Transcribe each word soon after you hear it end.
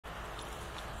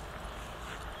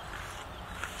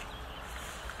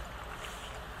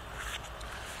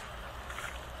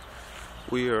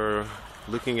We are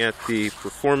looking at the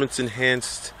performance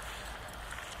enhanced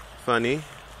Fanny,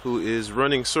 who is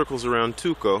running circles around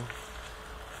Tuco,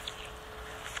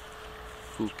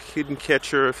 who couldn't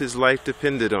catch her if his life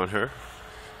depended on her.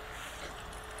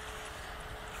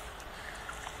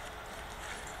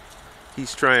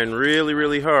 He's trying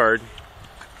really hard,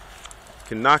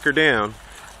 can knock her down,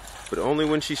 but only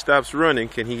when she stops running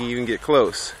can he even get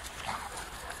close.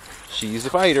 She's a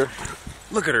fighter.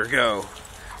 Look at her go.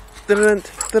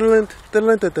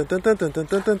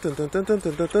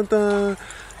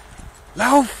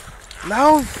 Lauf!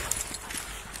 Lauf!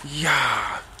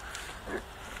 Yeah!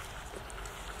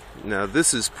 Now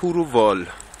this is puro vol.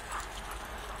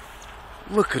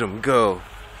 Look at him go.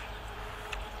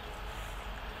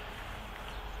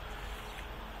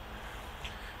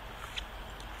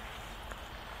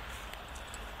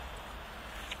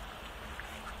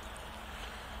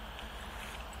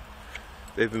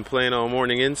 They've been playing all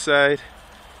morning inside.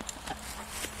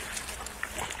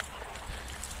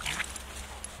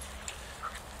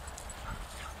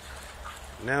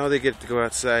 Now they get to go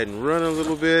outside and run a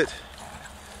little bit.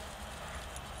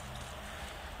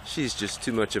 She's just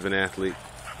too much of an athlete.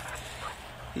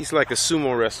 He's like a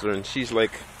sumo wrestler and she's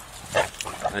like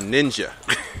a ninja.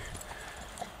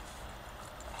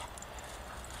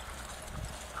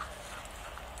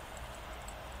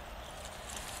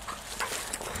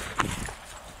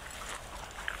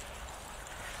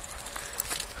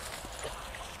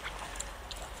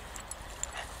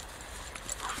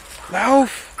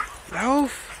 Lauf!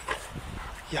 Lauf!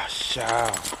 Ja,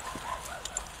 schau.